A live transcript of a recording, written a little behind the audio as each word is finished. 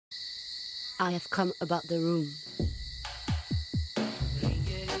I have come about the room.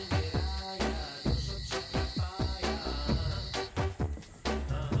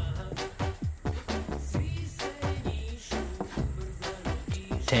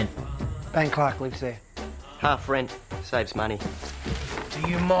 $10. Bank clerk lives there. Half rent, saves money. Do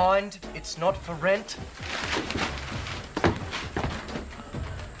you mind? It's not for rent.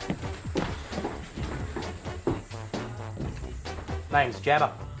 Name's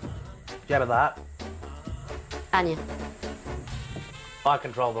Jabba. Jabba the Hutt. Anya. I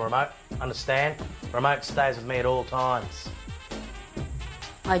control the remote, understand? Remote stays with me at all times.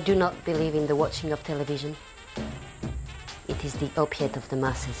 I do not believe in the watching of television. It is the opiate of the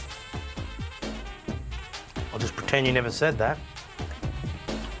masses. I'll just pretend you never said that.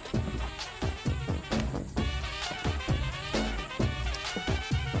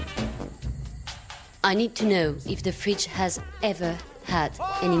 I need to know if the fridge has ever had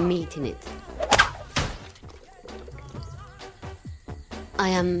any meat in it. I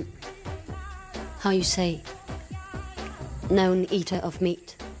am, how you say, known eater of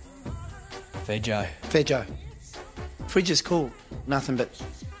meat. Veggo. Veggo. Fridge is cool. Nothing but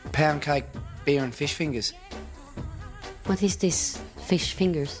pound cake, beer and fish fingers. What is this fish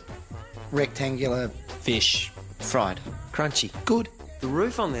fingers? Rectangular. Fish. Fried. Crunchy. Good. The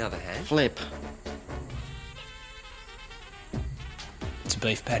roof, on the other hand. Flip. It's a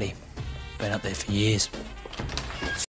beef patty. Been up there for years.